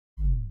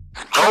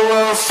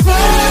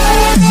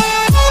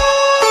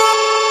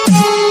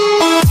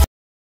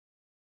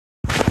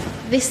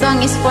This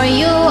song is for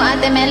you,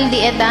 Ate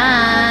Meldy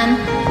Edan.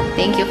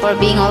 Thank you for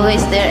being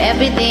always there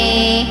every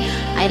day.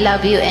 I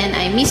love you and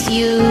I miss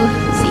you.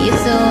 See you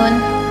soon.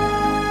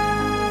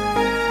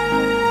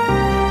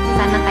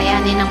 Sana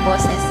kayanin ng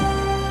boses.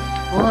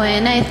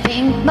 When I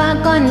think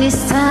back on these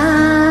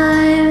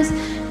times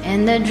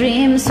and the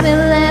dreams we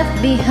left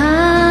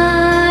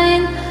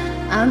behind,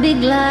 I'll be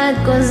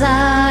glad 'cause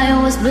I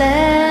was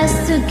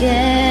blessed to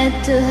get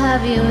to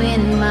have you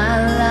in my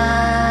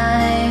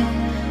life.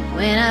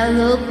 When I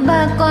look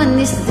back on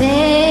these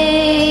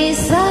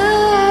days,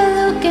 I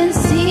look and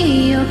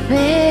see your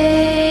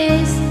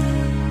face.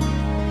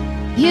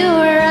 You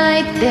were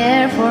right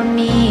there for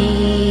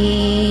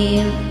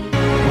me.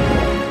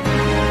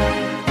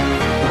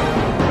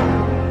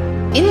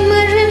 In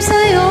my dreams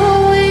I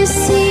always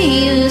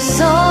see you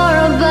soar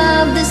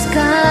above the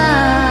sky.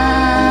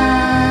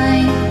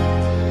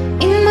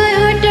 In my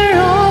heart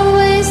there'll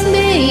always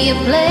be a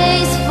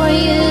place for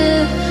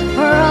you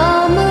for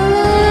all my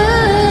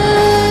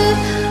life.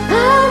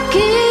 I'll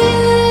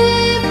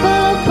keep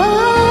a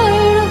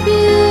part of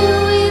you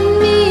in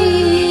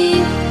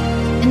me,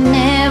 and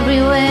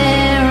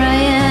everywhere I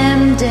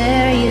am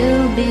there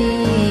you'll be,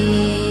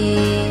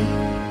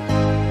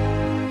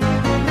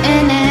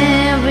 and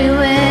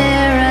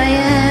everywhere I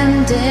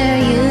am there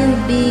you'll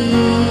be.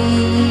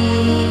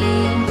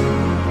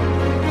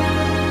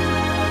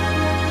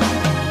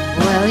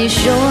 Well, you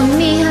showed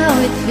me how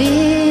it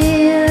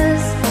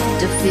feels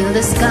to feel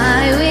the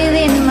sky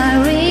within my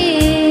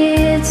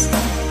reach,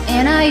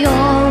 and I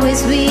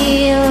always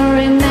will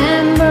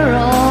remember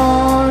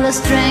all the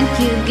strength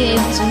you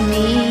gave to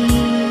me.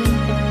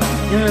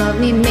 Your love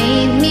me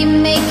made me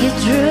make it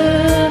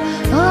true.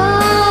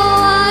 Oh,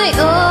 I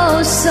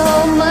owe so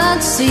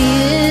much to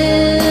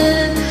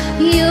you.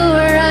 You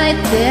were right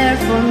there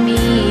for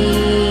me.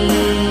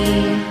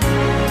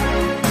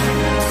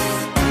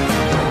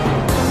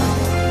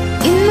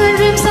 In my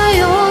dreams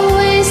I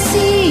always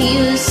see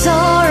you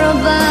soar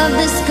above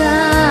the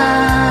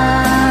sky.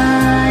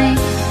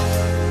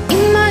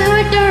 In my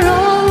heart there'll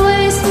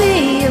always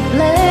be a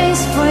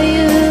place for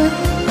you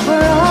for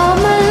all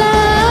my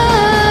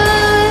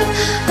life.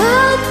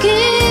 I'll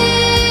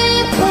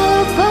keep a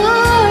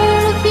part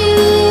of you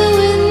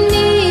in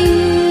me,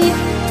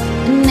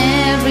 and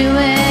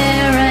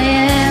everywhere I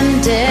am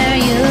there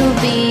you'll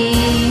be,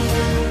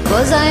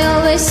 'cause I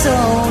always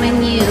saw in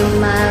you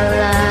my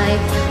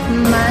life,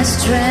 my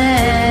strength.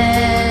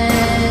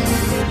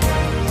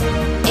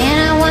 And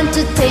I want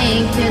to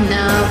thank you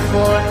now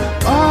for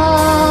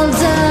all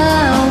the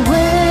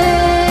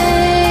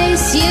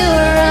ways you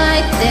were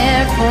right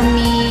there for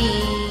me.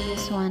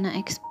 Just wanna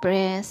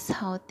express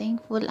how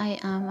thankful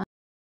I am